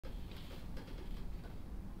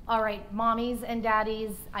All right, mommies and daddies,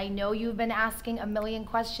 I know you've been asking a million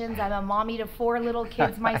questions. I'm a mommy to 4 little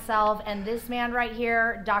kids myself, and this man right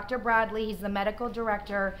here, Dr. Bradley, he's the medical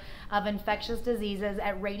director of infectious diseases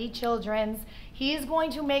at Rady Children's. He is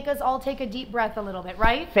going to make us all take a deep breath a little bit,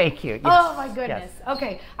 right? Thank you. Yes. Oh my goodness. Yes.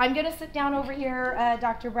 Okay, I'm gonna sit down over here,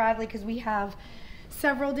 Dr. Bradley, because we have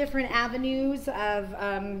several different avenues of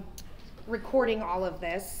recording all of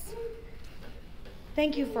this.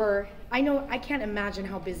 Thank you for, I know, I can't imagine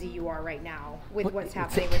how busy you are right now with what's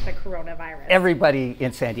happening with the coronavirus. Everybody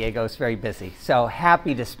in San Diego is very busy, so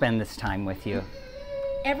happy to spend this time with you.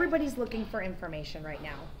 Everybody's looking for information right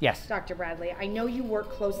now. Yes. Dr. Bradley, I know you work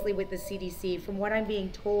closely with the CDC. From what I'm being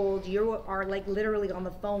told, you are like literally on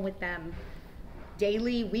the phone with them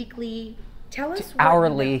daily, weekly. Tell us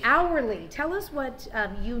hourly. Hourly. Tell us what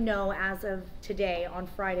you know as of today on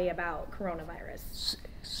Friday about coronavirus.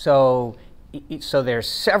 So there's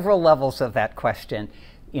several levels of that question.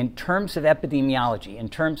 In terms of epidemiology, in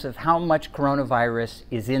terms of how much coronavirus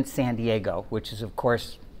is in San Diego, which is of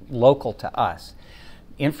course local to us,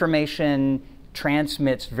 information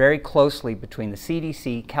transmits very closely between the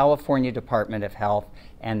CDC, California Department of Health,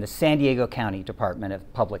 and the San Diego County Department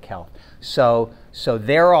of Public Health. So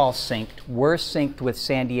they're all synced. We're synced with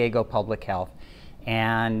San Diego Public Health.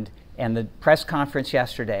 And the press conference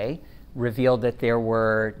yesterday revealed that there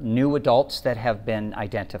were new adults that have been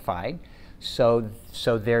identified. So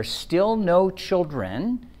there's still no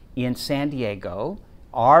children in San Diego,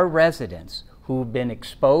 our residents, who've been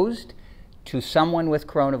exposed to someone with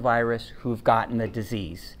coronavirus who've gotten the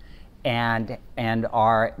disease and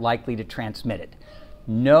are likely to transmit it.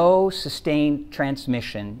 No sustained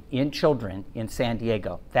transmission in children in San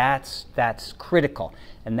Diego. That's critical,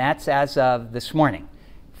 and that's as of this morning,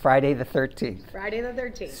 Friday the 13th. Friday the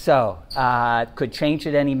 13th. So could change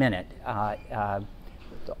at any minute.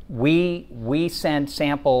 We send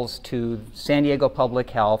samples to San Diego Public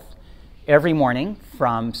Health every morning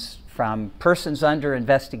from persons under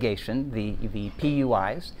investigation, the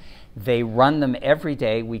PUIs. They run them every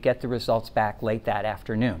day. We get the results back late that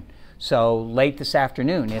afternoon. So late this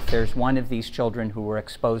afternoon, if there's one of these children who were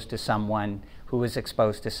exposed to someone, who was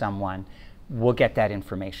exposed to someone, we'll get that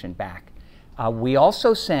information back. We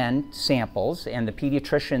also send samples, and the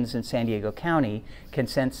pediatricians in San Diego County can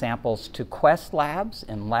send samples to Quest Labs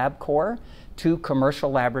and LabCorp, two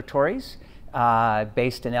commercial laboratories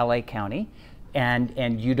based in LA County.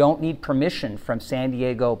 And you don't need permission from San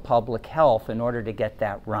Diego Public Health in order to get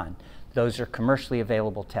that run. Those are commercially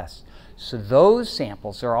available tests. So those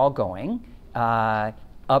samples are all going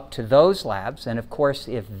up to those labs. And of course,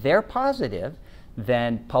 if they're positive,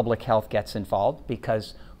 then public health gets involved,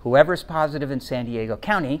 because whoever's positive in San Diego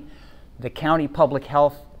County, the county public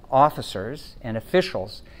health officers and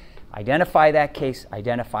officials identify that case,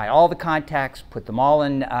 identify all the contacts, put them all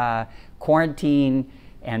in quarantine,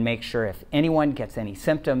 and make sure if anyone gets any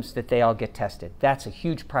symptoms that they all get tested. That's a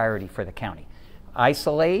huge priority for the county.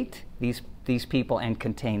 Isolate these people and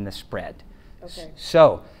contain the spread. Okay.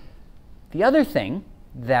 So the other thing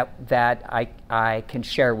that I can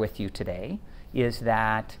share with you today is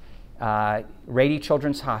that Rady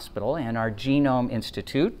Children's Hospital and our Genome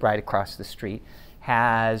Institute right across the street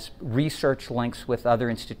has research links with other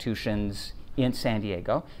institutions in San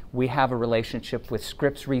Diego. We have a relationship with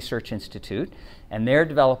Scripps Research Institute, and they're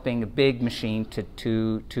developing a big machine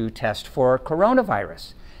to test for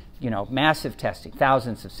coronavirus. You know, massive testing,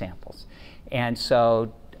 thousands of samples. And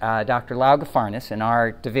so Dr. Lau Gafarnis in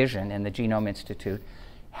our division in the Genome Institute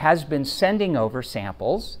has been sending over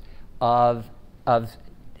samples of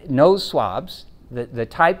nose swabs, the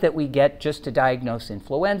type that we get just to diagnose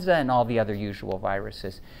influenza and all the other usual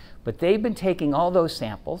viruses. But they've been taking all those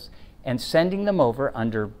samples and sending them over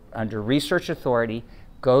under research authority,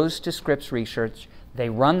 goes to Scripps Research, they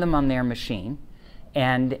run them on their machine,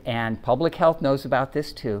 and public health knows about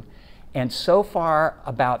this too. And so far,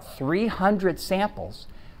 about 300 samples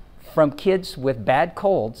from kids with bad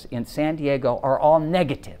colds in San Diego are all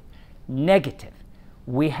negative. Negative.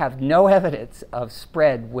 We have no evidence of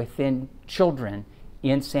spread within children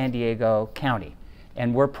in San Diego County.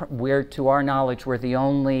 And we're, to our knowledge, we're the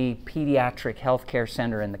only pediatric healthcare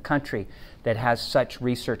center in the country that has such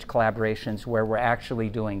research collaborations where we're actually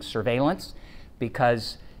doing surveillance,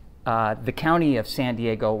 because the county of San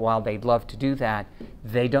Diego, while they'd love to do that,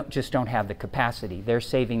 they just don't have the capacity. They're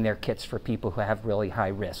saving their kits for people who have really high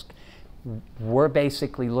risk. We're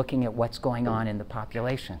basically looking at what's going on in the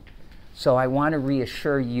population. So I want to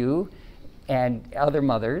reassure you and other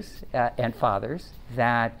mothers and fathers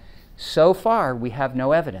that so far we have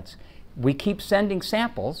no evidence. We keep sending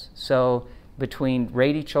samples, so between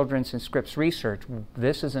Rady Children's and Scripps Research,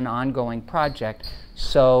 this is an ongoing project,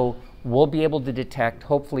 so we'll be able to detect,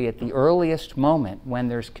 hopefully at the earliest moment, when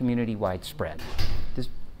there's community-wide spread. Does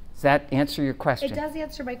that answer your question? It does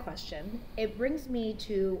answer my question. It brings me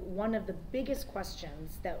to one of the biggest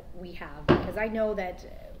questions that we have, because I know that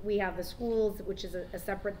we have the schools, which is a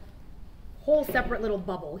whole separate little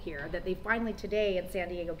bubble here, that they finally today in San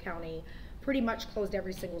Diego County pretty much closed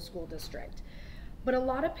every single school district. But a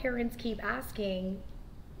lot of parents keep asking,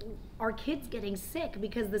 are kids getting sick?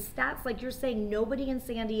 Because the stats, like you're saying, nobody in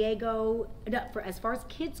San Diego, as far as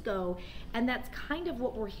kids go, and that's kind of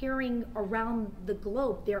what we're hearing around the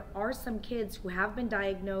globe. There are some kids who have been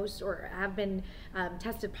diagnosed or have been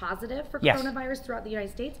tested positive for coronavirus throughout the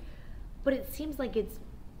United States, but it seems like it's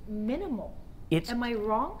minimal. Am I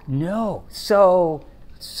wrong? No. So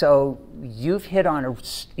you've hit on an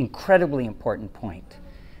incredibly important point.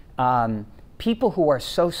 People who are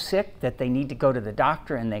so sick that they need to go to the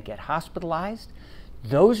doctor and they get hospitalized,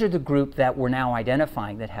 those are the group that we're now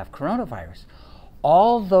identifying that have coronavirus.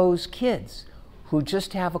 All those kids who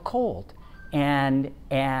just have a cold and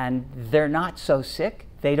they're not so sick,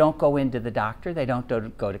 they don't go into the doctor, they don't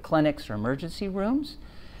go to clinics or emergency rooms.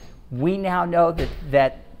 We now know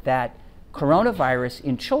that coronavirus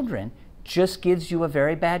in children just gives you a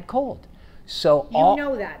very bad cold. So you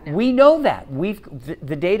know that now. We know that.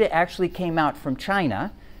 The data actually came out from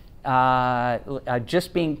China,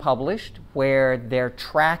 just being published, where they're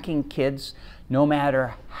tracking kids no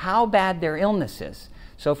matter how bad their illness is.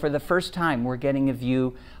 So for the first time, we're getting a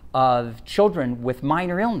view of children with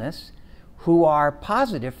minor illness who are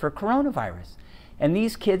positive for coronavirus. And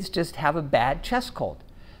these kids just have a bad chest cold.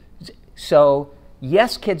 So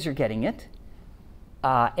yes, kids are getting it.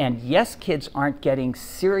 And yes, kids aren't getting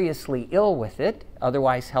seriously ill with it,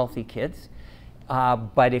 otherwise healthy kids.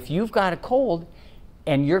 But if you've got a cold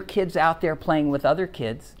and your kid's out there playing with other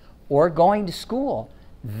kids or going to school,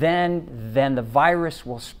 then the virus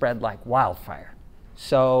will spread like wildfire.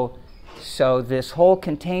 So this whole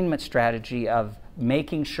containment strategy of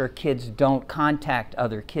making sure kids don't contact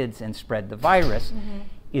other kids and spread the virus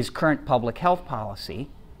is current public health policy.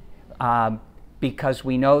 Because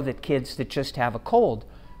we know that kids that just have a cold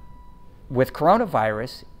with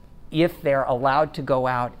coronavirus, if they're allowed to go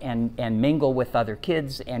out and mingle with other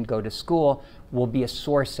kids and go to school, will be a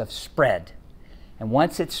source of spread. And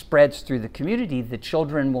once it spreads through the community, the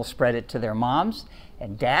children will spread it to their moms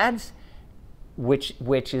and dads, which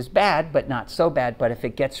is bad, but not so bad. But if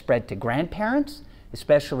it gets spread to grandparents,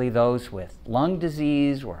 especially those with lung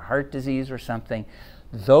disease or heart disease or something,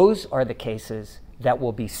 those are the cases that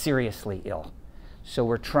will be seriously ill. So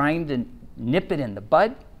we're trying to nip it in the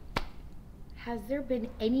bud. Has there been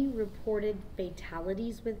any reported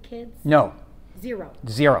fatalities with kids? No. Zero.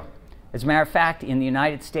 Zero. As a matter of fact, in the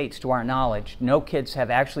United States, to our knowledge, no kids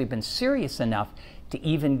have actually been serious enough to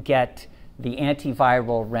even get the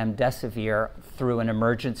antiviral remdesivir through an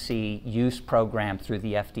emergency use program through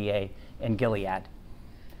the FDA and Gilead.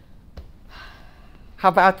 How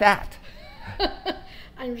about that?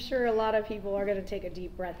 I'm sure a lot of people are going to take a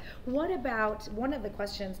deep breath. What about one of the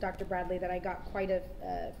questions, Dr. Bradley, that I got quite a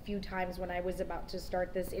few times when I was about to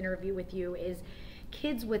start this interview with you is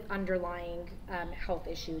kids with underlying health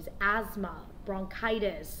issues, asthma,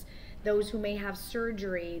 bronchitis, those who may have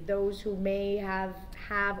surgery, those who may have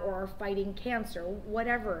or are fighting cancer,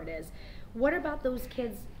 whatever it is. What about those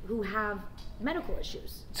kids who have medical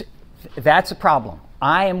issues? That's a problem.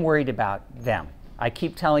 I am worried about them. I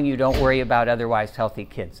keep telling you, don't worry about otherwise healthy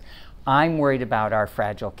kids. I'm worried about our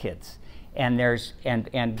fragile kids. And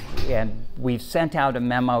we've sent out a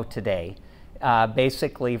memo today,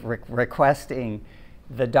 basically requesting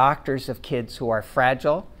the doctors of kids who are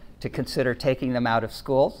fragile to consider taking them out of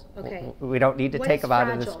schools. Okay. We don't need to take them out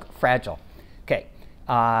of this. Fragile. Okay.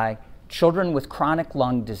 Children with chronic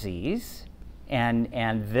lung disease, and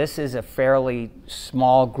this is a fairly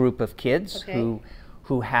small group of kids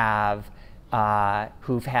who've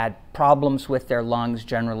had problems with their lungs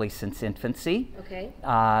generally since infancy. Okay.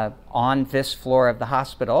 On this floor of the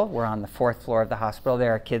hospital, we're on the 4th floor of the hospital,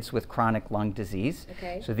 there are kids with chronic lung disease.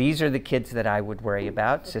 Okay. So these are the kids that I would worry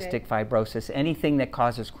about, cystic fibrosis, anything that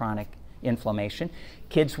causes chronic inflammation.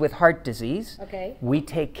 Kids with heart disease. Okay. We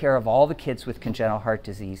take care of all the kids with congenital heart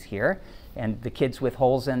disease here, and the kids with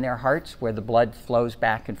holes in their hearts where the blood flows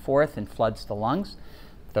back and forth and floods the lungs,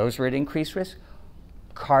 those are at increased risk.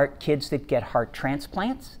 Kids that get heart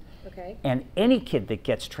transplants, and any kid that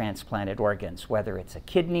gets transplanted organs, whether it's a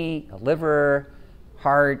kidney, a liver,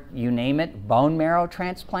 heart, you name it, bone marrow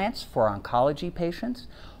transplants for oncology patients,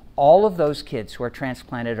 all of those kids who are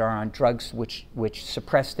transplanted are on drugs which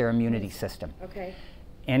suppress their immunity system. Okay.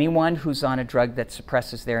 anyone who's on a drug that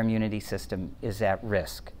suppresses their immunity system is at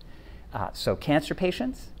risk. So cancer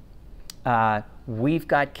patients, we've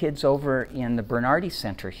got kids over in the Bernardi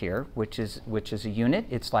Center here, which is a unit.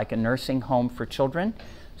 It's like a nursing home for children.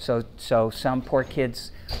 So some poor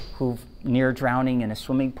kids who've near drowning in a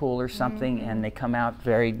swimming pool or something, and they come out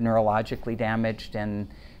very neurologically damaged, and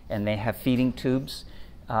they have feeding tubes.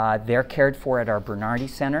 They're cared for at our Bernardi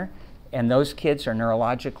Center, and those kids are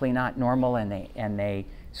neurologically not normal, and they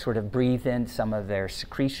sort of breathe in some of their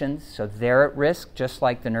secretions, so they're at risk, just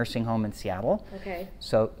like the nursing home in Seattle. Okay.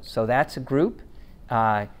 So that's a group.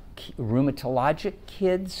 Rheumatologic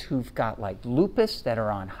kids who've got like lupus that are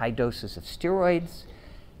on high doses of steroids.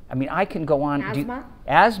 I mean, I can go on.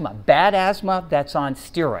 Asthma? Bad asthma that's on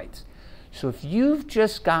steroids. So if you've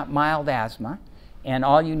just got mild asthma and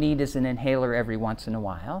all you need is an inhaler every once in a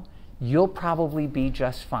while, you'll probably be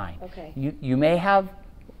just fine. Okay. You may have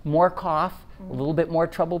more cough, a little bit more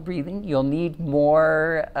trouble breathing. You'll need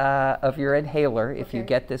more of your inhaler if you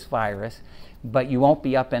get this virus, but you won't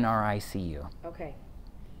be up in our ICU. Okay.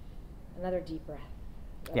 Another deep breath.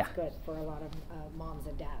 That's good for a lot of moms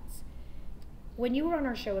and dads. When you were on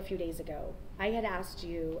our show a few days ago, I had asked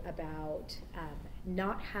you about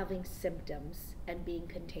not having symptoms and being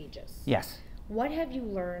contagious. Yes. What have you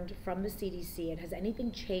learned from the CDC, and has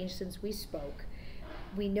anything changed since we spoke?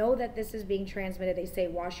 We know that this is being transmitted. They say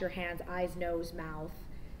wash your hands, eyes, nose, mouth,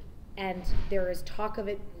 and there is talk of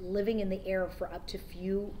it living in the air for up to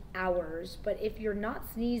few hours. But if you're not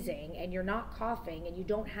sneezing and you're not coughing and you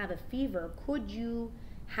don't have a fever, could you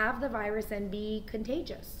have the virus and be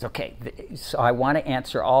contagious? Okay, so I want to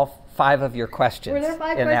answer all 5 of your questions. Were there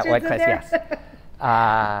 5 in questions that one in question? there?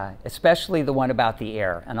 Yes. Especially the one about the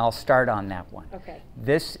air, and I'll start on that one. Okay.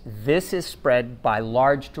 This is spread by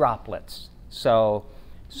large droplets. So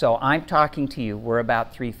I'm talking to you, we're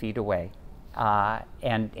about 3 feet away.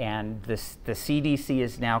 And the CDC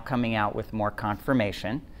is now coming out with more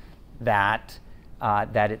confirmation that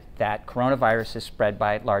coronavirus is spread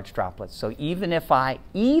by large droplets. So even if I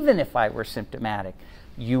were symptomatic,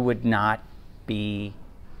 you would not be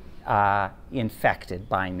infected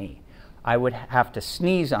by me. I would have to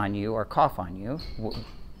sneeze on you or cough on you,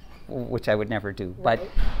 which I would never do. Right.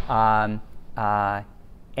 But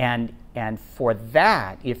and for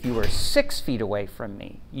that, if you were 6 feet away from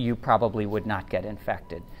me, you probably would not get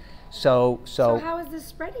infected. So how is this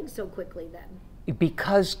spreading so quickly then?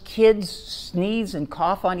 Because kids sneeze and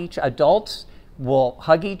cough on adults will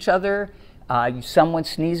hug each other. Someone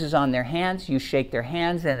sneezes on their hands, you shake their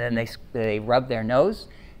hands, and then they rub their nose.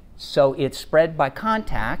 So it's spread by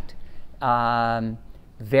contact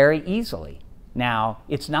very easily. Now,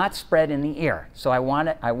 it's not spread in the air. So I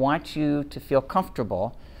want you to feel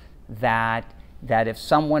comfortable that if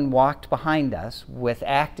someone walked behind us with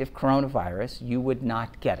active coronavirus, you would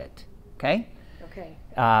not get it. Okay? Okay.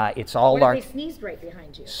 It's all large. What if they sneezed right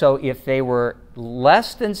behind you? So if they were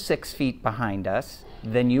less than 6 feet behind us,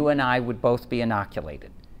 then you and I would both be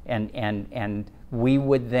inoculated. And we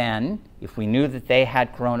would then, if we knew that they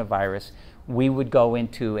had coronavirus, we would go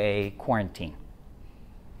into a quarantine,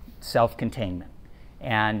 self-containment.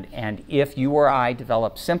 And if you or I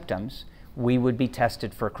developed symptoms, we would be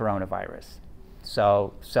tested for coronavirus.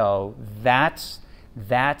 So that's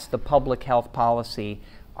the public health policy,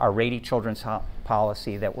 our Rady Children's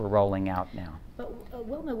policy that we're rolling out now. But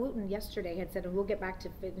Wilma Wooten yesterday had said, and we'll get back to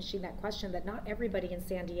finishing that question, that not everybody in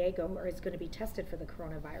San Diego is going to be tested for the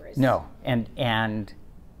coronavirus. No, and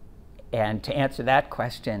to answer that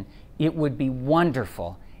question, it would be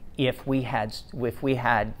wonderful if we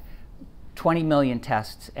had 20 million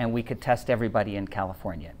tests and we could test everybody in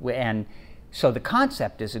California. And so the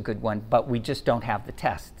concept is a good one, but we just don't have the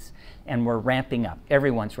tests. And we're ramping up.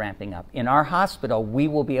 Everyone's ramping up. In our hospital, we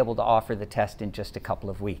will be able to offer the test in just a couple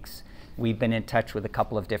of weeks. We've been in touch with a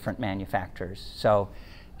couple of different manufacturers. So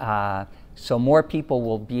more people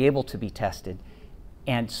will be able to be tested.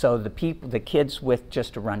 And so the kids with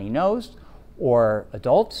just a runny nose, or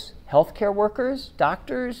adults, healthcare workers,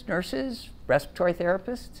 doctors, nurses, respiratory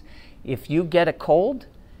therapists, if you get a cold,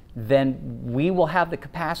 then we will have the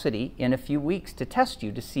capacity in a few weeks to test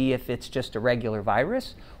you to see if it's just a regular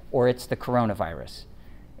virus or it's the coronavirus.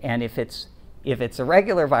 And if it's a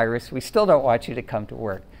regular virus, we still don't want you to come to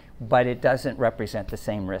work, but it doesn't represent the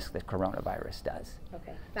same risk that coronavirus does.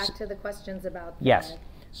 Okay, back to the questions about yes.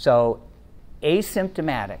 So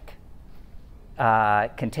asymptomatic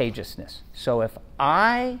contagiousness. So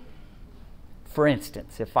for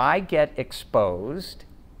instance, if I get exposed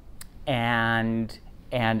and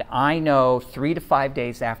I know 3 to 5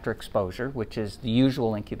 days after exposure, which is the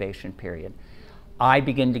usual incubation period, I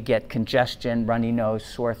begin to get congestion, runny nose,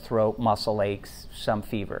 sore throat, muscle aches, some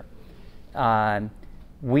fever.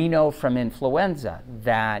 We know from influenza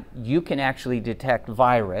that you can actually detect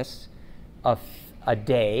virus a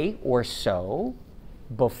day or so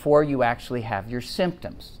before you actually have your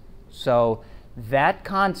symptoms. So that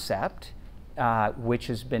concept, which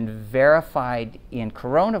has been verified in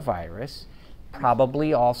coronavirus,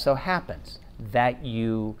 probably also happens, that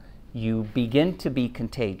you begin to be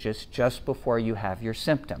contagious just before you have your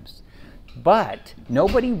symptoms. But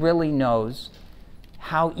nobody really knows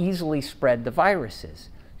how easily spread the virus is.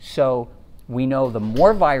 So we know the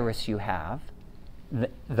more virus you have,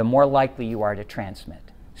 the more likely you are to transmit.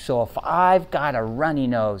 So if I've got a runny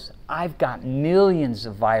nose, I've got millions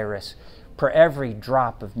of virus per every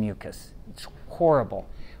drop of mucus. It's horrible.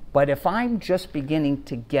 But if I'm just beginning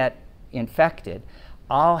to get infected,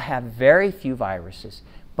 I'll have very few viruses.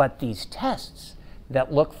 But these tests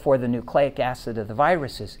that look for the nucleic acid of the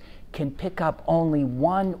viruses can pick up only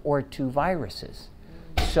 1 or 2 viruses.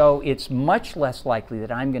 So it's much less likely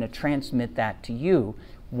that I'm going to transmit that to you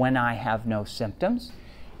when I have no symptoms.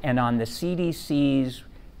 And on the CDC's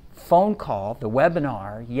phone call, the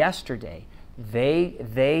webinar yesterday,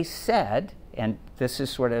 they said, and this is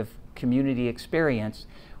sort of community experience,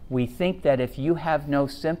 we think that if you have no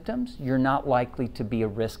symptoms, you're not likely to be a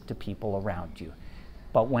risk to people around you.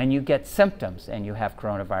 But when you get symptoms and you have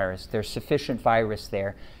coronavirus, there's sufficient virus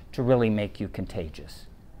there to really make you contagious.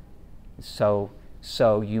 So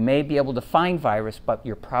you may be able to find virus, but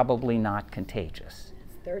you're probably not contagious.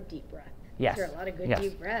 That's third deep breath. Yes. These are a lot of good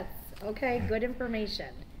deep breaths. Okay, good information.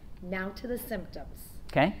 Now to the symptoms.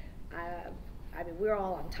 Okay. I mean, we're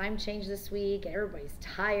all on time change this week, and everybody's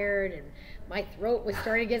tired, and my throat was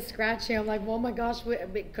starting to get scratchy. I'm like, oh my gosh,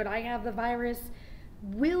 could I have the virus?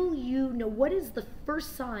 Will you know, what is the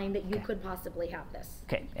first sign that you could possibly have this?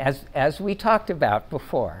 Okay, as we talked about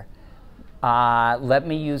before, let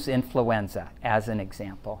me use influenza as an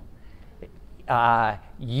example.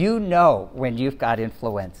 You know when you've got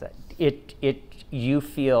influenza. You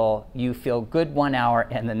feel good 1 hour,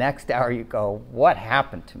 and the next hour you go, what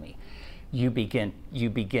happened to me? You begin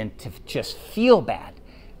to just feel bad.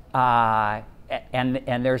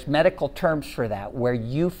 And there's medical terms for that, where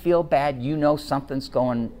you feel bad, you know something's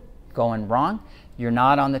going wrong. You're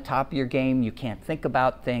not on the top of your game. You can't think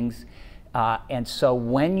about things. And so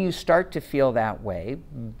when you start to feel that way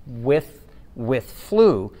with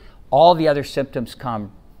flu, all the other symptoms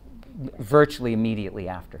come virtually immediately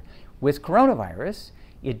after. With coronavirus,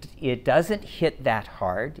 it doesn't hit that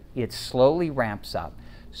hard. It slowly ramps up.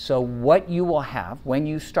 So what you will have when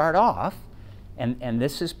you start off, and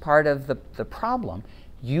this is part of the problem,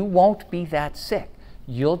 you won't be that sick.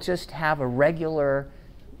 You'll just have a regular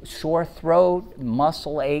sore throat,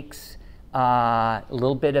 muscle aches, a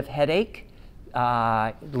little bit of headache,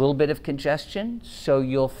 a little bit of congestion. So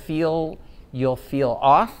you'll feel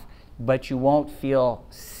off, but you won't feel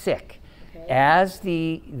sick.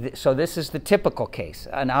 Okay. So this is the typical case,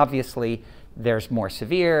 and obviously there's more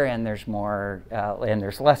severe and there's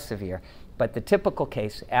less severe. But the typical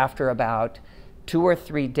case, after about 2 or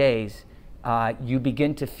 3 days, you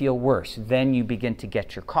begin to feel worse. Then you begin to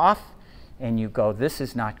get your cough, and you go, this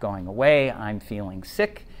is not going away, I'm feeling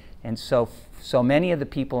sick. And so many of the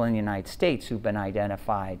people in the United States who've been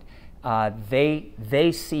identified,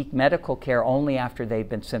 they seek medical care only after they've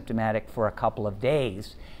been symptomatic for a couple of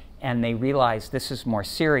days, and they realize this is more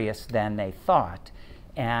serious than they thought.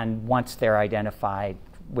 And once they're identified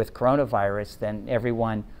with coronavirus, then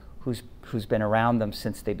everyone who's been around them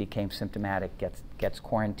since they became symptomatic gets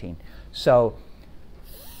quarantined. So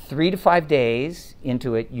 3 to 5 days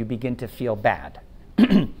into it, you begin to feel bad.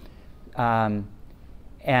 And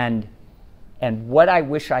what I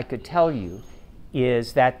wish I could tell you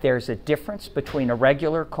is that there's a difference between a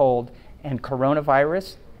regular cold and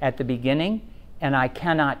coronavirus at the beginning, and I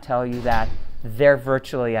cannot tell you that they're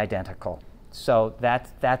virtually identical. So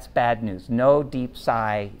that's bad news. No deep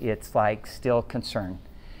sigh. It's like still concern.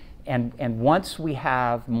 And once we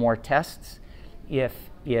have more tests, if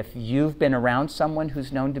you've been around someone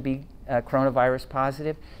who's known to be coronavirus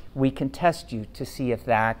positive, we can test you to see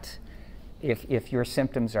if your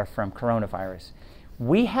symptoms are from coronavirus.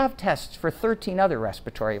 We have tests for 13 other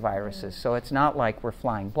respiratory viruses, so it's not like we're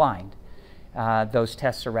flying blind. Those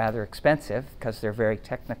tests are rather expensive because they're very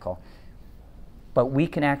technical. But we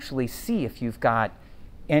can actually see if you've got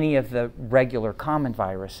any of the regular common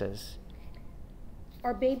viruses.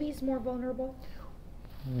 Are babies more vulnerable?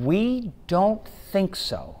 We don't think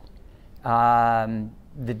so.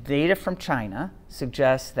 The data from China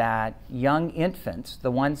suggests that young infants,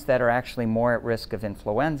 the ones that are actually more at risk of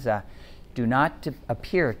influenza, do not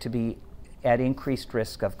appear to be at increased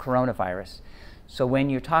risk of coronavirus. So when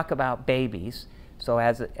you talk about babies, so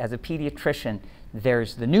as a pediatrician,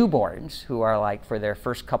 there's the newborns who are like for their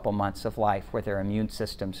first couple months of life where their immune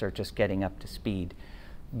systems are just getting up to speed.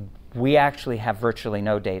 We actually have virtually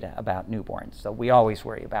no data about newborns, so we always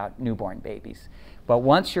worry about newborn babies. But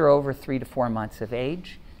once you're over 3 to 4 months of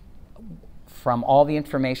age, from all the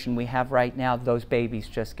information we have right now, those babies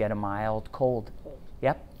just get a mild cold.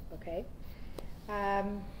 Yep. Okay.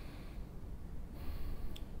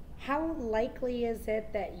 How likely is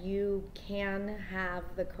it that you can have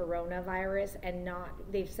the coronavirus and not,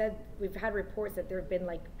 they've said, we've had reports that there have been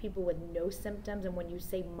like people with no symptoms, and when you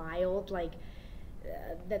say mild, like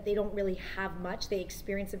that they don't really have much, they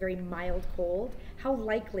experience a very mild cold. How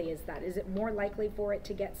likely is that? Is it more likely for it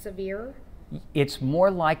to get severe? It's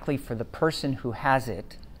more likely for the person who has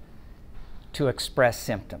it to express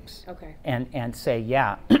symptoms. Okay. And say,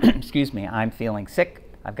 yeah, excuse me, I'm feeling sick,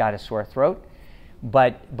 I've got a sore throat.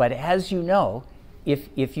 But as you know,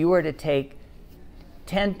 if you were to take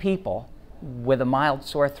 10 people with a mild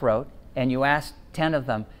sore throat and you ask 10 of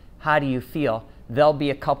them, how do you feel? There'll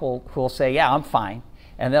be a couple who will say, yeah, I'm fine.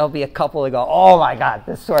 And there'll be a couple who go, oh my God,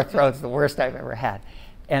 this sore throat's the worst I've ever had.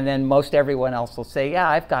 And then most everyone else will say, yeah,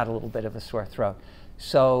 I've got a little bit of a sore throat.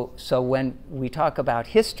 So when we talk about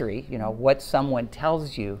history, you know, what someone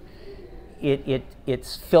tells you,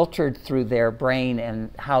 it's filtered through their brain and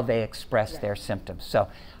how they express their symptoms. So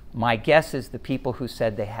my guess is the people who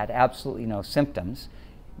said they had absolutely no symptoms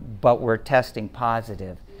but were testing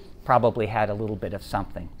positive probably had a little bit of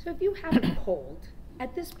something. So if you have a cold,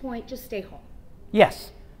 at this point, just stay home.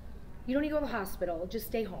 Yes. You don't need to go to the hospital, just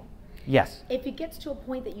stay home. Yes. If it gets to a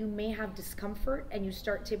point that you may have discomfort and you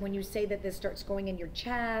start to, when you say that this starts going in your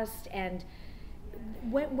chest, and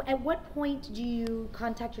at what point do you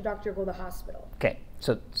contact your doctor or go to the hospital? Okay,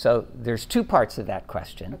 so there's two parts of that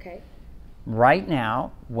question. Okay. Right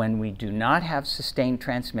now, when we do not have sustained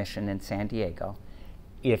transmission in San Diego,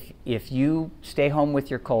 if you stay home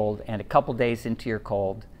with your cold and a couple days into your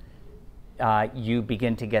cold, you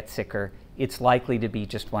begin to get sicker, it's likely to be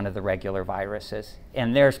just one of the regular viruses.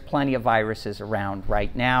 And there's plenty of viruses around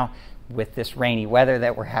right now. With this rainy weather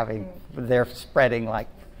that we're having, they're spreading like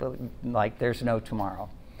there's no tomorrow.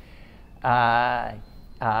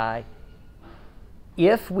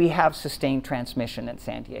 If we have sustained transmission in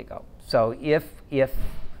San Diego, so if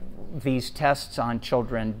these tests on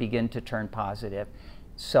children begin to turn positive,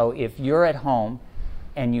 so if you're at home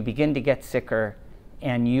and you begin to get sicker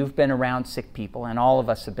and you've been around sick people, and all of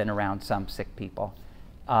us have been around some sick people,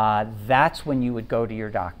 that's when you would go to your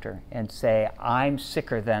doctor and say, I'm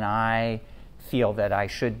sicker than I feel that I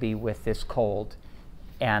should be with this cold,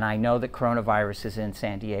 and I know that coronavirus is in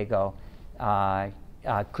San Diego,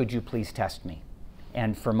 could you please test me?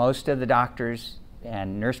 And for most of the doctors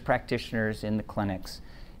and nurse practitioners in the clinics,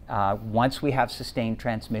 once we have sustained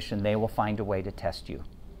transmission, they will find a way to test you.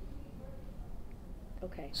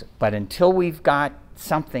 Okay. So, but until we've got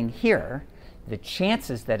something here, the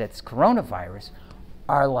chances that it's coronavirus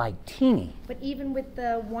are like teeny. But even with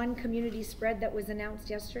the one community spread that was announced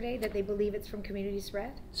yesterday, that they believe it's from community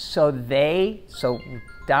spread? So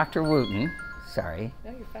Dr. Wooten, sorry. No,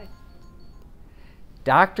 you're fine.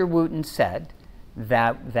 Dr. Wooten said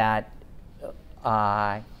that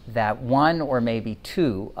one or maybe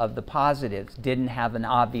two of the positives didn't have an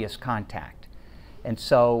obvious contact. And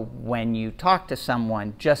so when you talk to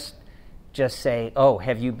someone, just say, oh,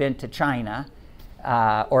 have you been to China?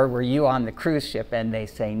 Or were you on the cruise ship? And they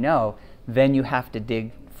say no, then you have to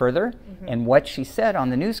dig further. Mm-hmm. And what she said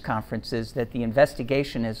on the news conference is that the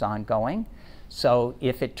investigation is ongoing. So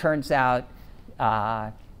if it turns out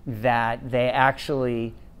that they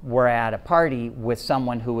actually were at a party with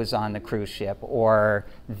someone who was on the cruise ship, or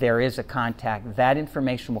there is a contact, that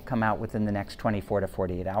information will come out within the next 24 to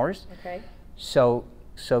 48 hours. Okay. So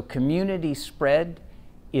community spread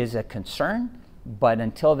is a concern, but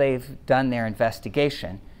until they've done their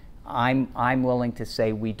investigation, I'm willing to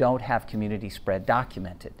say we don't have community spread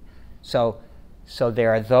documented. So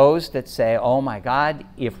there are those that say, oh my God,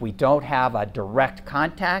 if we don't have a direct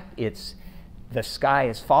contact, the sky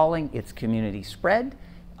is falling, it's community spread.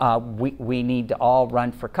 We need to all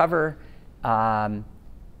run for cover, and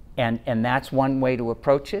that's one way to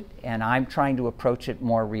approach it. And I'm trying to approach it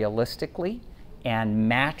more realistically and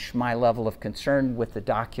match my level of concern with the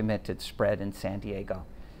documented spread in San Diego.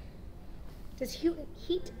 Does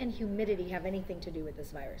heat and humidity have anything to do with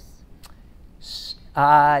this virus?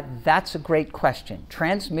 That's a great question.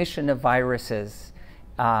 Transmission of viruses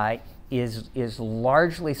is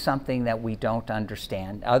largely something that we don't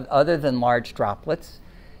understand. Other than large droplets,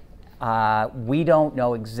 we don't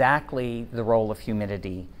know exactly the role of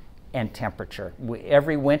humidity and temperature.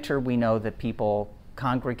 Every winter we know that people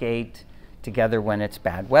congregate together when it's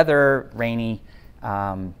bad weather, rainy,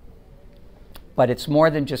 but it's more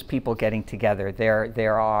than just people getting together.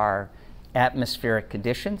 There are atmospheric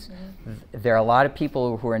conditions. There are a lot of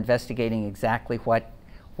people who are investigating exactly what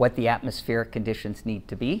the atmospheric conditions need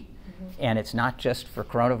to be. And it's not just for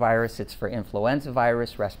coronavirus, it's for influenza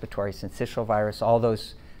virus, respiratory syncytial virus, all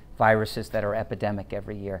those viruses that are epidemic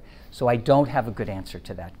every year. So I don't have a good answer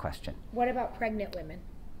to that question. What about pregnant women?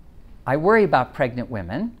 I worry about pregnant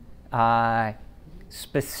women.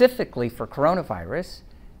 Specifically for coronavirus,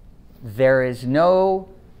 there is no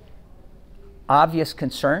obvious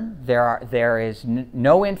concern. There is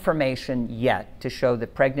no information yet to show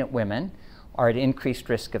that pregnant women are at increased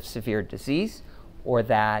risk of severe disease, or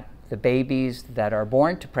that the babies that are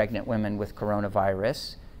born to pregnant women with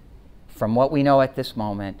coronavirus, from what we know at this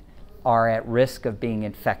moment, are at risk of being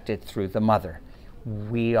infected through the mother.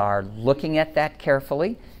 We are looking at that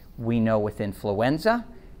carefully. We know with influenza,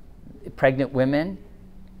 pregnant women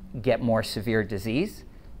get more severe disease.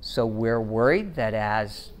 So we're worried that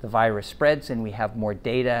as the virus spreads and we have more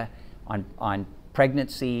data on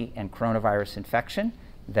pregnancy and coronavirus infection,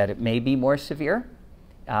 that it may be more severe.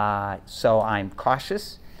 So I'm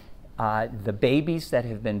cautious. The babies that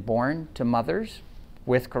have been born to mothers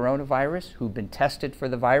with coronavirus who've been tested for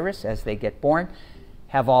the virus as they get born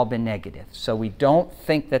have all been negative. So we don't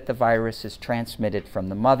think that the virus is transmitted from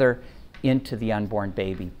the mother into the unborn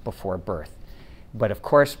baby before birth. But of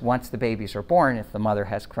course, once the babies are born, if the mother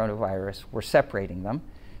has coronavirus, we're separating them.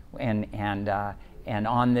 And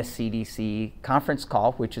on this CDC conference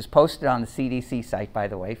call, which is posted on the CDC site, by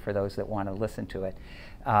the way, for those that want to listen to it,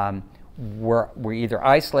 we're either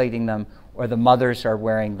isolating them or the mothers are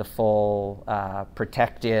wearing the full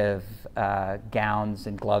protective gowns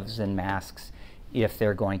and gloves and masks if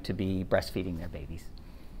they're going to be breastfeeding their babies.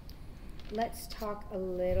 Let's talk a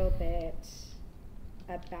little bit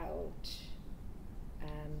about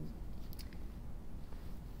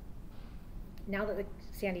now that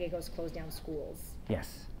San Diego's closed down schools.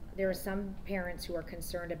 Yes. There are some parents who are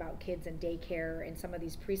concerned about kids in daycare and some of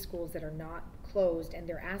these preschools that are not closed, and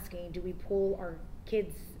they're asking, do we pull our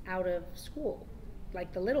kids out of school,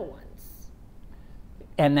 like the little ones?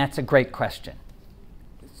 And that's a great question.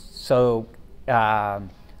 So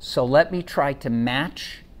let me try to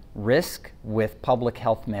match risk with public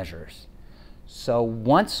health measures. So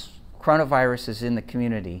once coronavirus is in the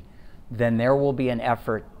community, then there will be an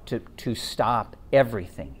effort to stop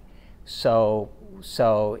everything. So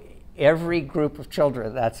every group of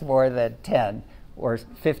children that's more than 10 or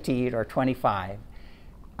 15 or 25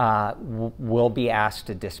 will be asked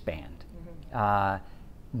to disband.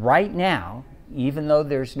 Right now, even though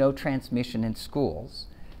there's no transmission in schools,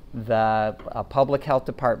 the public health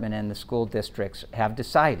department and the school districts have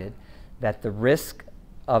decided that the risk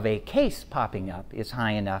of a case popping up is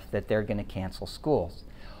high enough that they're going to cancel schools.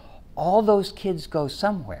 All those kids go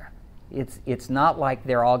somewhere. It's not like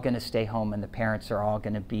they're all going to stay home and the parents are all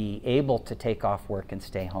going to be able to take off work and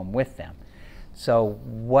stay home with them. So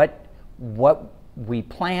what we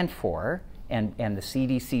plan for, and the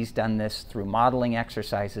CDC's done this through modeling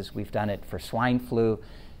exercises, we've done it for swine flu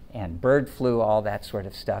and bird flu, all that sort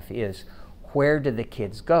of stuff, is where do the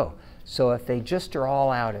kids go? So if they just are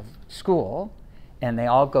all out of school and they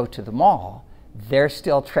all go to the mall, they're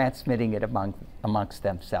still transmitting it amongst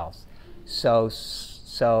themselves. So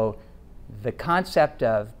the concept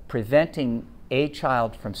of preventing a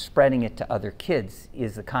child from spreading it to other kids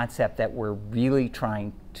is the concept that we're really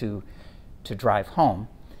trying to drive home.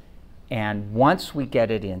 And once we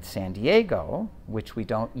get it in San Diego, which we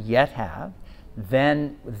don't yet have,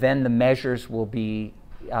 then the measures will be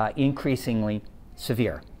increasingly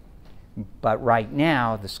severe. But right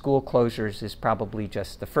now, the school closures is probably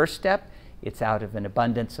just the first step. It's out of an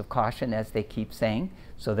abundance of caution, as they keep saying,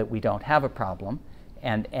 so that we don't have a problem.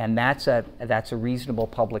 And that's a reasonable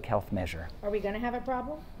public health measure. Are we going to have a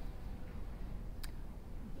problem?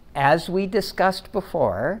 As we discussed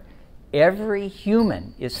before, every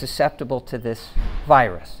human is susceptible to this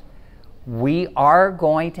virus. We are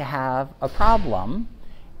going to have a problem.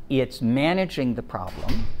 It's managing the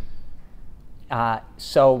problem.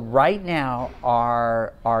 So right now,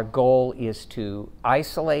 our goal is to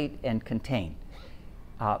isolate and contain.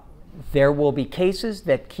 There will be cases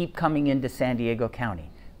that keep coming into San Diego County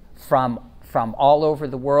from all over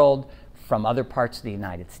the world, from other parts of the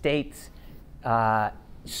United States.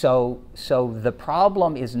 So the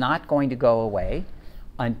problem is not going to go away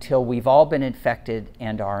until we've all been infected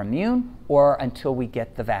and are immune, or until we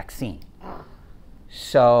get the vaccine.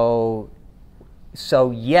 So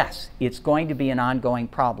yes, it's going to be an ongoing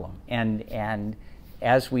problem, and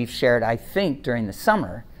as we've shared, I think, during the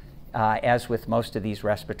summer, as with most of these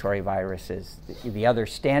respiratory viruses, the other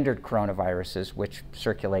standard coronaviruses, which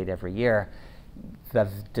circulate every year, the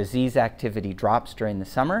disease activity drops during the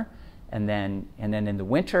summer, and then in the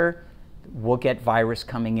winter, we'll get virus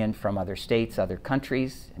coming in from other states, other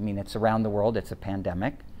countries. I mean, it's around the world. It's a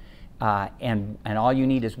pandemic. And all you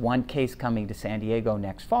need is one case coming to San Diego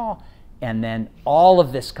next fall, and then all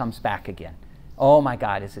of this comes back again. Oh my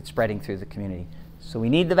God, is it spreading through the community? So we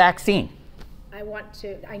need the vaccine.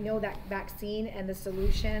 I know that vaccine and the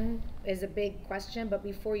solution is a big question, but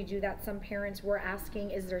before you do that, some parents were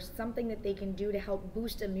asking, is there something that they can do to help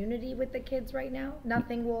boost immunity with the kids right now?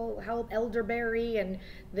 Nothing will help elderberry and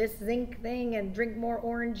this zinc thing and drink more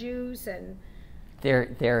orange juice and...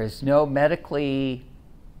 There is no medically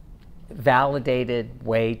validated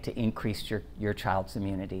way to increase your child's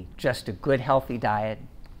immunity. Just a good, healthy diet,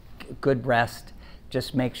 good rest,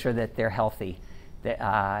 just make sure that they're healthy.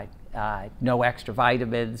 No extra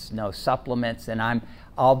vitamins, no supplements, and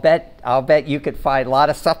I'll bet you could find a lot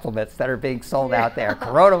of supplements that are being sold out there.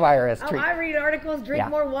 Coronavirus. I read articles, drink Yeah.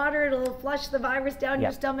 more water, it'll flush the virus down Yeah.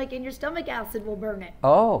 your stomach, and your stomach acid will burn it.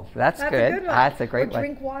 Oh, that's That's good. a good one. That's a great or one.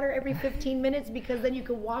 drink water every 15 minutes because then you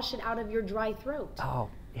can wash it out of your dry throat. Oh,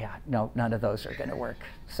 yeah. No, none of those are going to work.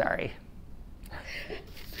 Sorry.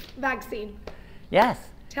 Vaccine.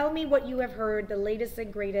 Yes. Tell me what you have heard, the latest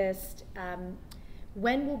and greatest.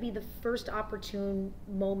 When will be the first opportune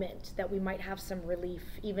moment that we might have some relief,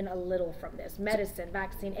 even a little, from this? Medicine,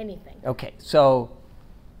 vaccine, anything. Okay. So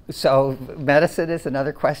medicine is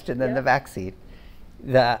another question than the vaccine.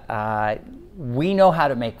 We know how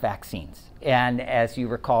to make vaccines, and as you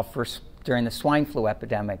recall, during the swine flu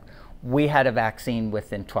epidemic, we had a vaccine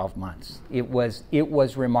within 12 months. It was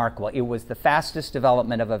remarkable. It was the fastest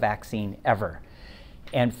development of a vaccine ever.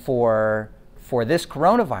 And for this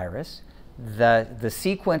coronavirus, the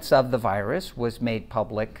sequence of the virus was made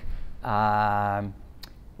public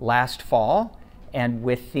last fall, and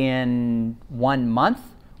within 1 month,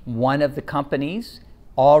 one of the companies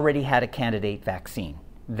already had a candidate vaccine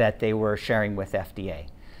that they were sharing with FDA.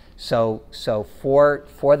 So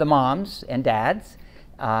for the moms and dads,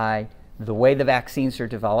 the way the vaccines are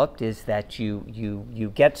developed is that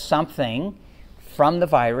you get something from the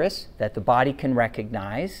virus that the body can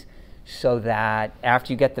recognize, so that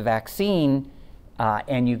after you get the vaccine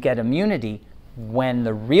and you get immunity, when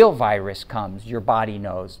the real virus comes, your body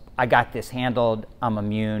knows, I got this handled, I'm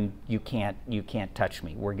immune, you can't touch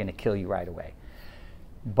me, we're going to kill you right away.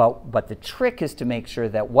 But the trick is to make sure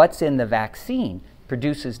that what's in the vaccine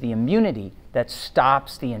produces the immunity that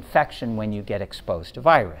stops the infection when you get exposed to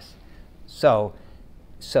virus. So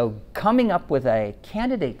coming up with a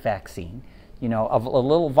candidate vaccine, of a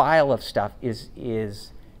little vial of stuff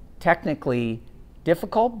is technically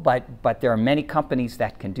difficult, but there are many companies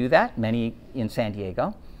that can do that, many in San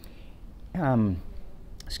Diego.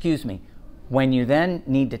 Excuse me. When you then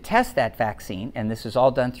need to test that vaccine, and this is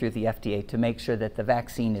all done through the FDA to make sure that the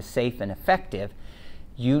vaccine is safe and effective,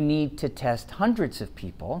 you need to test hundreds of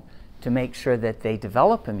people to make sure that they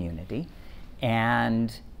develop immunity.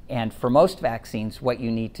 And for most vaccines, what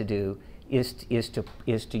you need to do is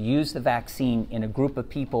to use the vaccine in a group of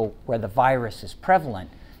people where the virus is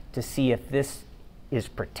prevalent to see if this is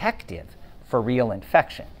protective for real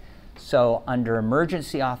infection. So under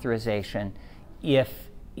emergency authorization, if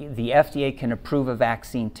the FDA can approve a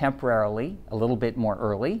vaccine temporarily, a little bit more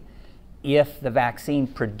early, if the vaccine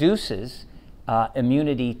produces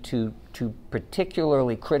immunity to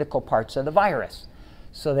particularly critical parts of the virus,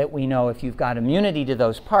 so that we know if you've got immunity to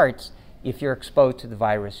those parts, if you're exposed to the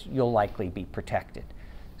virus, you'll likely be protected.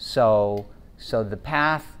 So the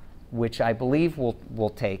path which I believe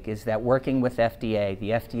we'll take is that working with FDA,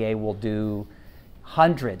 the FDA will do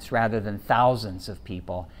hundreds rather than thousands of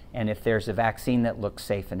people, and if there's a vaccine that looks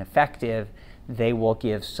safe and effective, they will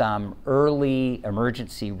give some early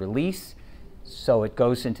emergency release, so it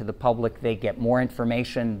goes into the public, they get more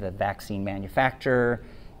information, the vaccine manufacturer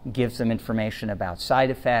gives them information about side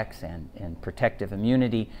effects and protective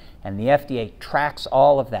immunity, and the FDA tracks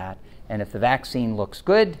all of that, and if the vaccine looks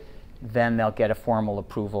good, then they'll get a formal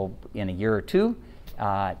approval in a year or two,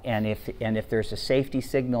 and if there's a safety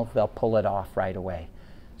signal, they'll pull it off right away.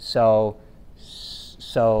 So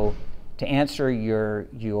to answer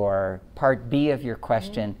your part B of your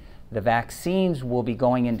question, the vaccines will be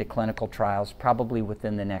going into clinical trials probably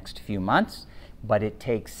within the next few months, but it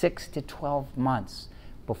takes 6 to 12 months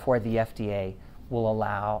before the FDA will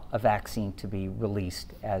allow a vaccine to be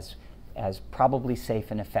released as probably safe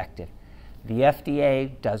and effective. The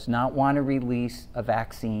FDA does not want to release a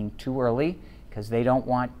vaccine too early because they don't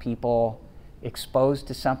want people exposed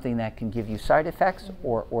to something that can give you side effects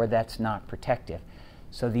or that's not protective.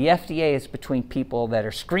 So the FDA is between people that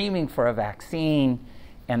are screaming for a vaccine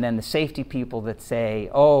and then the safety people that say,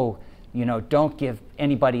 oh, you know, don't give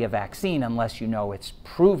anybody a vaccine unless you know it's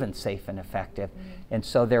proven safe and effective. And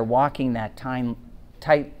so they're walking that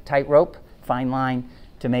tightrope, fine line,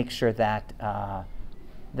 to make sure that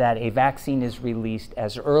that a vaccine is released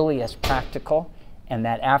as early as practical, and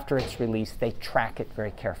that after it's released, they track it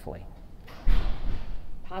very carefully.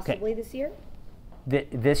 Possibly this year?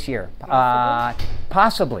 This year.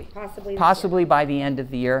 Possibly? Possibly by the end of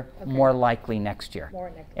the year, more likely next year.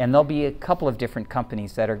 And there'll be a couple of different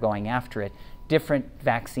companies that are going after it. Different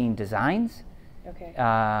vaccine designs.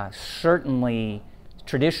 Certainly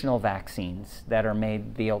traditional vaccines that are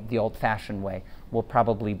made the old-fashioned way will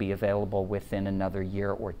probably be available within another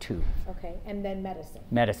year or two. Okay, and then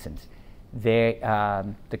Medicines.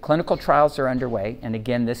 The clinical trials are underway, and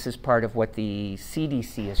again, this is part of what the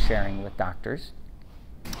CDC is sharing with doctors.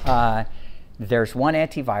 There's one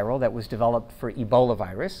antiviral that was developed for Ebola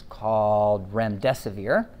virus called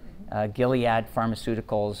remdesivir. Gilead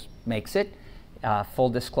Pharmaceuticals makes it. Full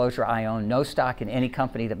disclosure, I own no stock in any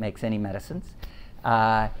company that makes any medicines.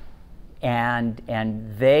 And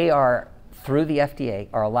they are, through the FDA,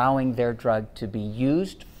 are allowing their drug to be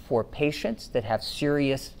used for patients that have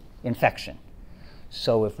serious infection.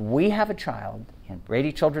 So if we have a child in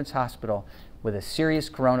Rady Children's Hospital with a serious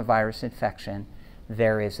coronavirus infection,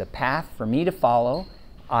 there is a path for me to follow.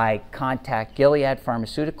 I contact Gilead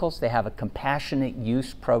Pharmaceuticals. They have a compassionate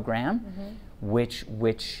use program, which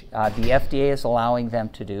the FDA is allowing them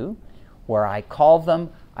to do, where I call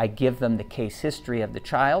them, I give them the case history of the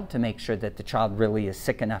child to make sure that the child really is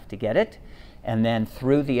sick enough to get it, and then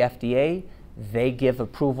through the FDA, they give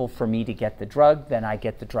approval for me to get the drug, then I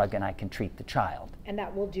get the drug and I can treat the child. And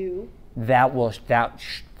that will do? That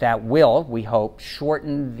will, we hope,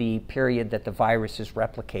 shorten the period that the virus is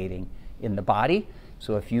replicating in the body.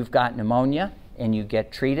 So if you've got pneumonia and you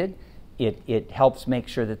get treated, it helps make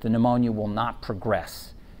sure that the pneumonia will not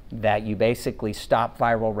progress, that you basically stop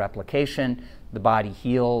viral replication, the body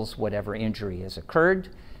heals whatever injury has occurred,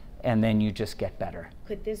 and then you just get better.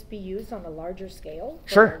 Could this be used on a larger scale?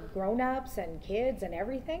 Sure. For grown-ups and kids and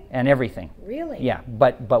everything? And everything. Really? Yeah,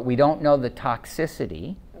 but we don't know the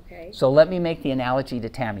toxicity. Okay. So let me make the analogy to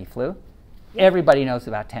Tamiflu. Yep. Everybody knows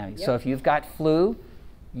about Tamiflu. Yep. So if you've got flu,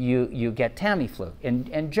 you get Tamiflu.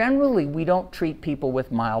 And generally, we don't treat people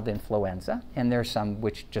with mild influenza, and there's some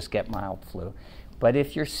which just get mild flu. But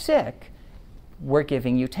if you're sick, we're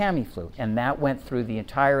giving you Tamiflu. And that went through the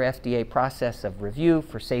entire FDA process of review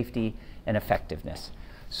for safety and effectiveness.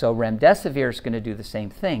 So remdesivir is going to do the same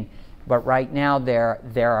thing. But right now, there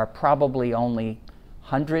are probably only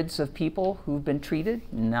hundreds of people who've been treated,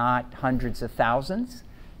 not hundreds of thousands.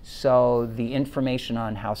 So the information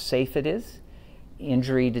on how safe it is,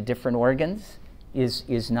 injury to different organs,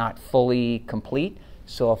 is not fully complete.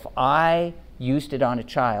 So if I used it on a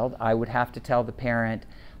child, I would have to tell the parent,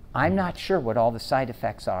 I'm not sure what all the side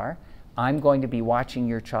effects are. I'm going to be watching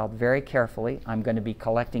your child very carefully. I'm going to be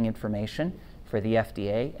collecting information for the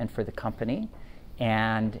FDA and for the company.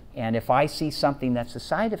 And if I see something that's a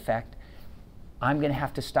side effect, I'm going to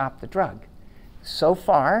have to stop the drug. So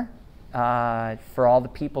far, for all the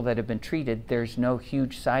people that have been treated, there's no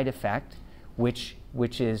huge side effect, which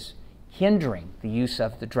is hindering the use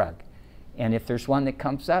of the drug. And if there's one that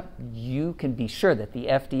comes up, you can be sure that the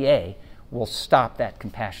FDA will stop that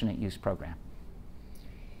compassionate use program.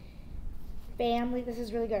 Family, this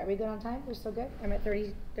is really good. Are we good on time? We're still good? I'm at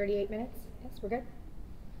 38 minutes. Yes, we're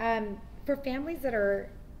good. For families that are,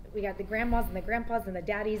 we got the grandmas and the grandpas and the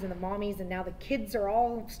daddies and the mommies, and now the kids are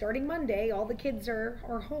all, starting Monday, all the kids are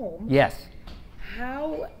home. Yes.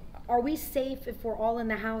 How are we safe if we're all in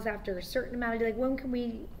the house after a certain amount of, like,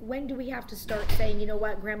 when do we have to start saying, you know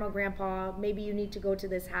what, grandma, grandpa, maybe you need to go to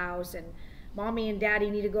this house, and mommy and daddy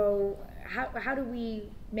need to go? How do we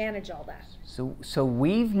manage all that? So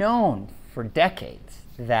we've known for decades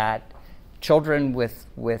that children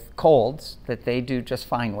with colds that they do just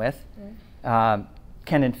fine with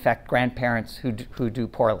can infect grandparents who do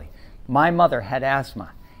poorly. My mother had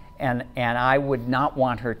asthma, and I would not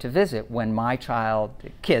want her to visit when my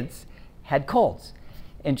kids had colds.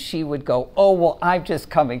 And she would go, oh, well, I'm just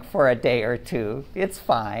coming for a day or two. It's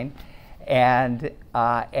fine. And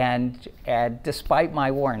despite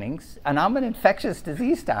my warnings, and I'm an infectious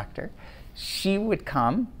disease doctor, she would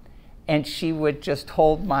come and she would just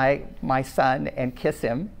hold my son and kiss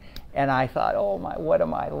him. And I thought, oh my, what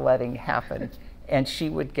am I letting happen? And she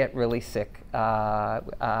would get really sick.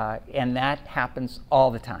 And that happens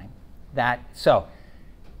all the time. So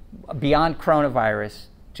beyond coronavirus,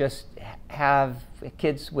 have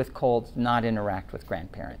kids with colds not interact with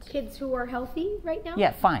grandparents. Kids who are healthy right now?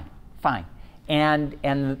 Yeah, fine. And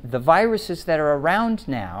the viruses that are around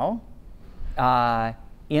now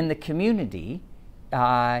in the community,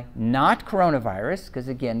 not coronavirus, because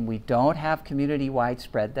again, we don't have community-wide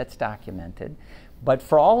spread that's documented, but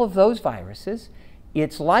for all of those viruses,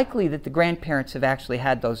 it's likely that the grandparents have actually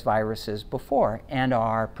had those viruses before and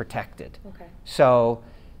are protected. Okay.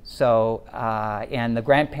 And the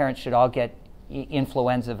grandparents should all get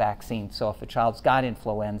influenza vaccines. So if a child's got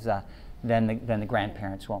influenza, then the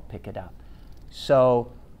grandparents won't pick it up.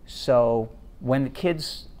 So when the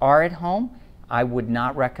kids are at home, I would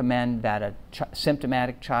not recommend that a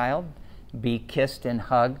symptomatic child be kissed and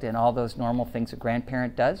hugged and all those normal things a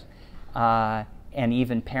grandparent does. And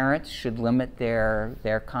even parents should limit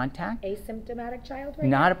their contact. Asymptomatic child right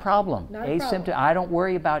Not now? a problem. Not a problem. I don't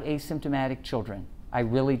worry about asymptomatic children. I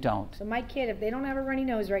really don't. So my kid, if they don't have a runny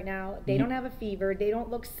nose right now, they don't have a fever, they don't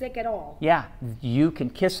look sick at all. Yeah, you can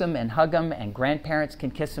kiss them and hug them, and grandparents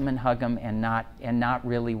can kiss them and hug them, and not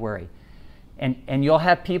really worry. And you'll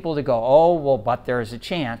have people to go, oh, well, but there's a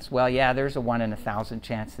chance. Well, yeah, there's a 1 in 1,000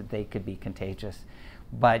 chance that they could be contagious.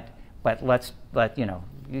 But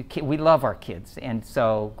we love our kids, and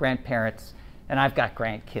so grandparents, and I've got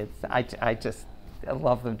grandkids. I just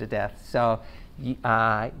love them to death. So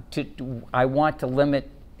I want to limit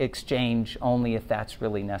exchange only if that's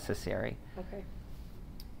really necessary. Okay.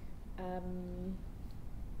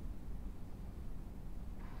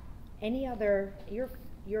 Any other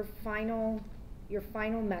your final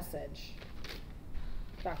message,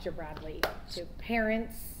 Dr. Bradley, to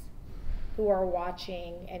parents who are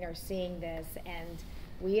watching and are seeing this, and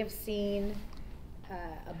we have seen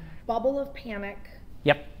a bubble of panic.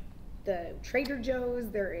 Yep. The Trader Joe's,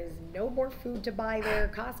 there is no more food to buy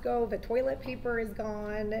there. Costco, the toilet paper is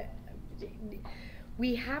gone.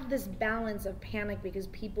 We have this balance of panic because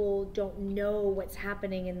people don't know what's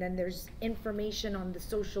happening, and then there's information on the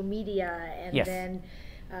social media, and yes. then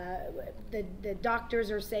the doctors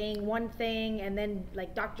are saying one thing, and then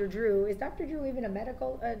like Dr. Drew, is Dr. Drew even a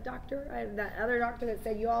medical doctor? That other doctor that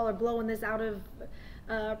said you all are blowing this out of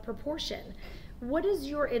proportion. What is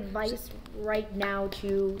your advice right now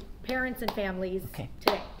to parents and families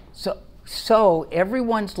today? So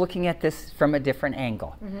everyone's looking at this from a different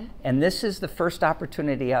angle. Mm-hmm. And this is the first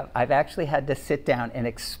opportunity I've actually had to sit down and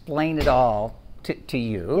explain it all to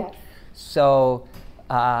you. Yes.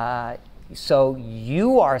 So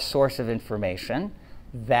you are a source of information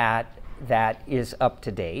that is up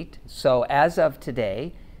to date. So as of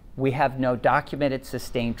today, we have no documented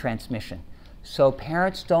sustained transmission. So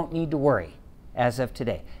parents don't need to worry as of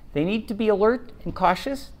today. They need to be alert and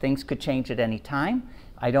cautious. Things could change at any time.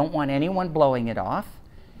 I don't want anyone blowing it off.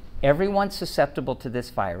 Everyone's susceptible to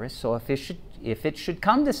this virus, so if it should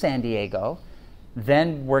come to San Diego,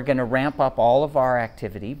 then we're going to ramp up all of our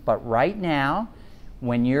activity. But right now,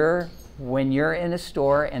 when you're in a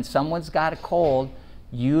store and someone's got a cold,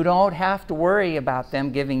 you don't have to worry about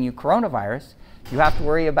them giving you coronavirus. You have to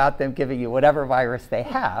worry about them giving you whatever virus they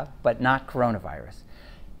have, but not coronavirus.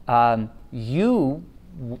 You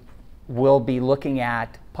will be looking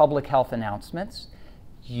at public health announcements.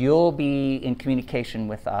 You'll be in communication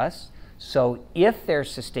with us. So if there's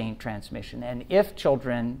sustained transmission and if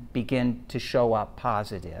children begin to show up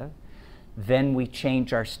positive, then we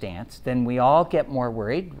change our stance. Then we all get more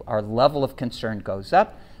worried. Our level of concern goes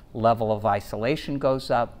up. Level of isolation goes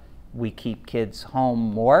up. We keep kids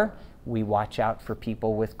home more. We watch out for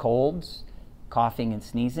people with colds, coughing and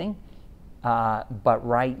sneezing. But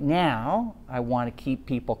right now, I want to keep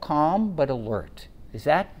people calm but alert. Is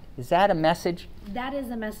that a message? That is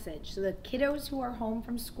a message. So the kiddos who are home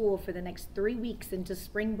from school for the next 3 weeks into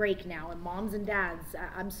spring break now, and moms and dads,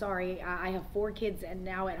 I'm sorry, I have 4 kids and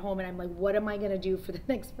now at home, and I'm like, what am I going to do for the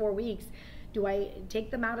next 4 weeks? Do I take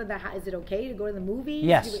them out of the house? Is it okay to go to the movies?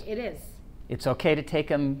 Yes. It is. It's okay to take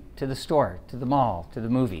them to the store, to the mall, to the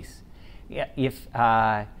movies. Yeah, if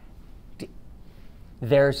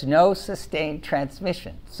there's no sustained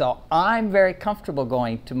transmission. So I'm very comfortable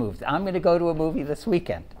going to movies. I'm going to go to a movie this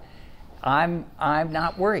weekend. I'm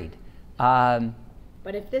not worried. But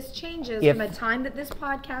if this changes from the time that this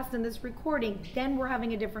podcast and this recording, then we're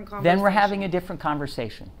having a different conversation. Then we're having a different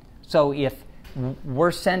conversation. So if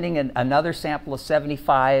we're sending another sample of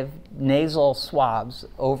 75 nasal swabs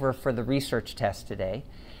over for the research test today,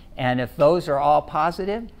 and if those are all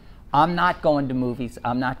positive, I'm not going to movies,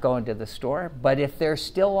 I'm not going to the store. But if they're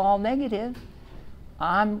still all negative,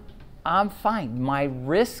 I'm fine. My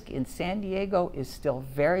risk in San Diego is still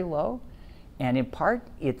very low. And in part,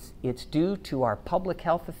 it's due to our public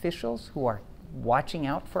health officials who are watching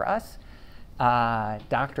out for us.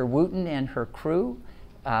 Dr. Wooten and her crew,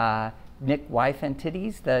 Nick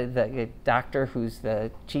Wyfentides, the doctor who's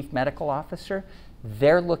the chief medical officer,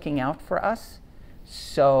 they're looking out for us.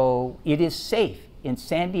 So it is safe in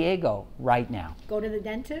San Diego right now. Go to the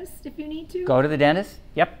dentist if you need to. Go to the dentist,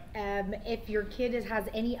 yep. If your kid has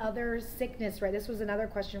any other sickness, right? This was another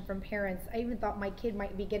question from parents. I even thought my kid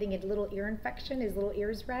might be getting a little ear infection, his little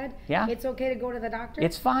ears red. Yeah. It's okay to go to the doctor?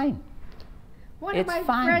 It's fine. One of my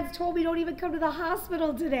friends told me don't even come to the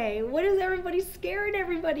hospital today. What is everybody scaring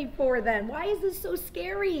everybody for then? Why is this so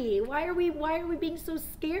scary? Why are we being so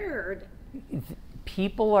scared?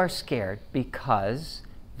 People are scared because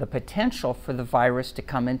the potential for the virus to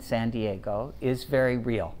come in San Diego is very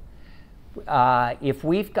real. If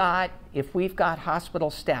we've got hospital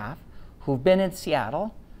staff who've been in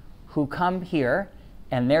Seattle, who come here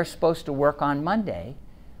and they're supposed to work on Monday,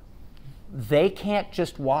 they can't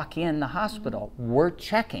just walk in the hospital. We're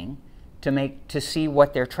checking to see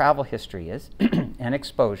what their travel history is and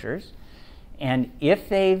exposures. And if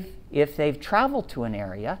they've traveled to an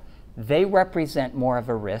area, they represent more of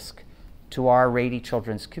a risk to our Rady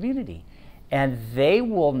children's community. And they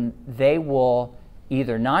will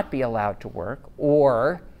either not be allowed to work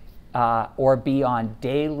or be on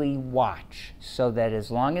daily watch, so that as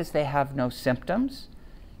long as they have no symptoms,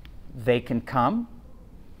 they can come.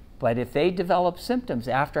 But if they develop symptoms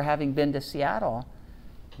after having been to Seattle,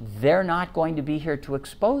 they're not going to be here to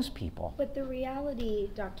expose people. But the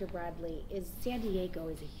reality, Dr. Bradley, is San Diego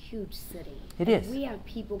is a huge city. It is. We have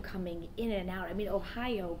people coming in and out. I mean,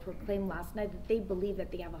 Ohio proclaimed last night that they believe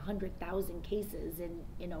that they have 100,000 cases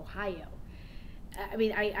in Ohio. I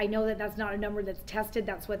mean, I know that that's not a number that's tested.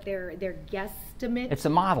 That's what their guesstimate. It's a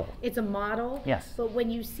model. It's a model. Yes. But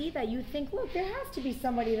when you see that, you think, look, there has to be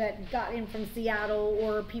somebody that got in from Seattle,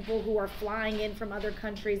 or people who are flying in from other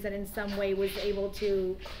countries that in some way was able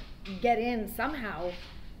to get in somehow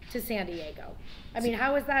to San Diego. I mean,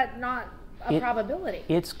 how is that not a probability?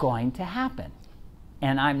 It's going to happen.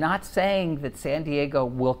 And I'm not saying that San Diego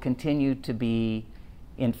will continue to be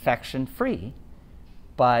infection-free.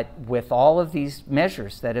 But with all of these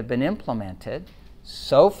measures that have been implemented,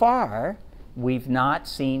 so far, we've not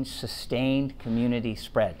seen sustained community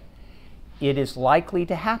spread. It is likely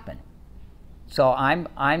to happen. So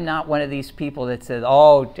I'm not one of these people that says,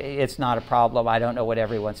 oh, it's not a problem, I don't know what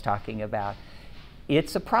everyone's talking about.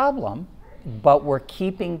 It's a problem, but we're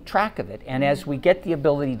keeping track of it. And as we get the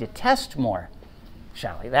ability to test more,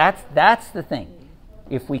 Shally, that's the thing.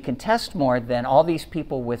 If we can test more, then all these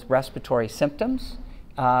people with respiratory symptoms,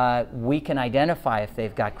 we can identify if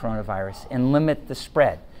they've got coronavirus and limit the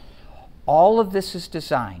spread. All of this is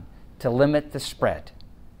designed to limit the spread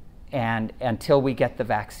and until we get the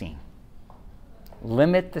vaccine.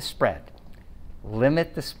 Limit the spread.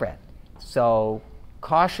 Limit the spread. So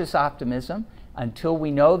cautious optimism. Until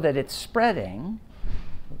we know that it's spreading,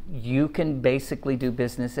 you can basically do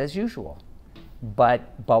business as usual.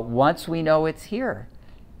 But once we know it's here,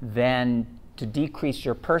 then to decrease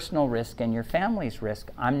your personal risk and your family's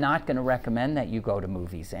risk, I'm not going to recommend that you go to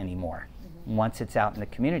movies anymore once it's out in the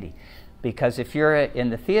community. Because if you're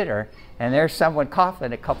in the theater and there's someone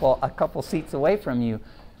coughing a couple seats away from you,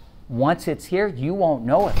 once it's here, you won't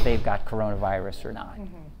know if they've got coronavirus or not.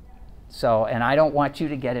 So, and I don't want you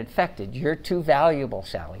to get infected. You're too valuable,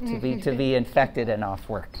 Shally, to be infected and off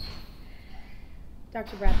work.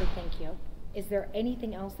 Dr. Bradley, thank you. Is there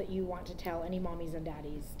anything else that you want to tell any mommies and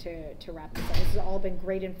daddies to wrap this up? This has all been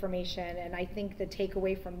great information, and I think the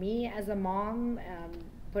takeaway from me as a mom,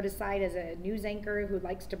 put aside as a news anchor who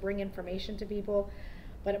likes to bring information to people,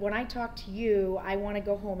 but when I talk to you, I want to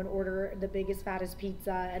go home and order the biggest, fattest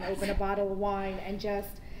pizza and open a bottle of wine and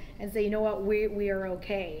say, you know what, we are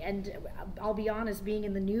okay. And I'll be honest, being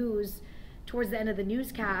in the news, towards the end of the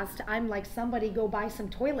newscast, I'm like, somebody go buy some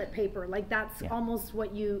toilet paper. Like that's almost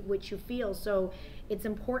what you feel. So it's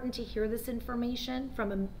important to hear this information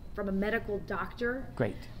from a medical doctor.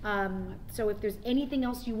 Great. So if there's anything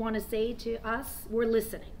else you want to say to us, we're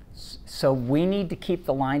listening. So we need to keep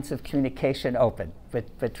the lines of communication open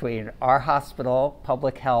between our hospital,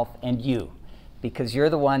 public health, and you, because you're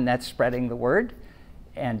the one that's spreading the word,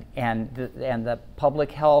 and the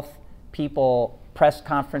public health people. Press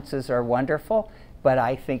conferences are wonderful, but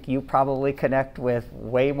I think you probably connect with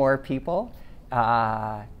way more people.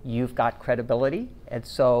 You've got credibility, and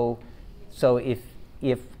so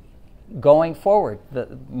if going forward,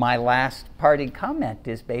 my last parting comment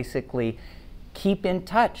is basically keep in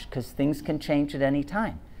touch, because things can change at any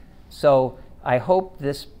time. So I hope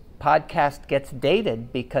this podcast gets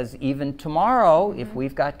dated, because even tomorrow, if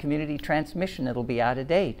we've got community transmission, it'll be out of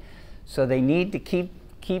date. So they need to keep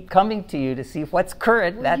keep coming to you to see what's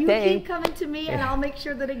current that you day. You keep coming to me, and I'll make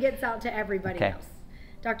sure that it gets out to everybody Okay. else.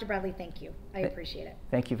 Dr. Bradley, thank you. I appreciate it.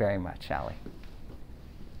 Thank you very much, Allie.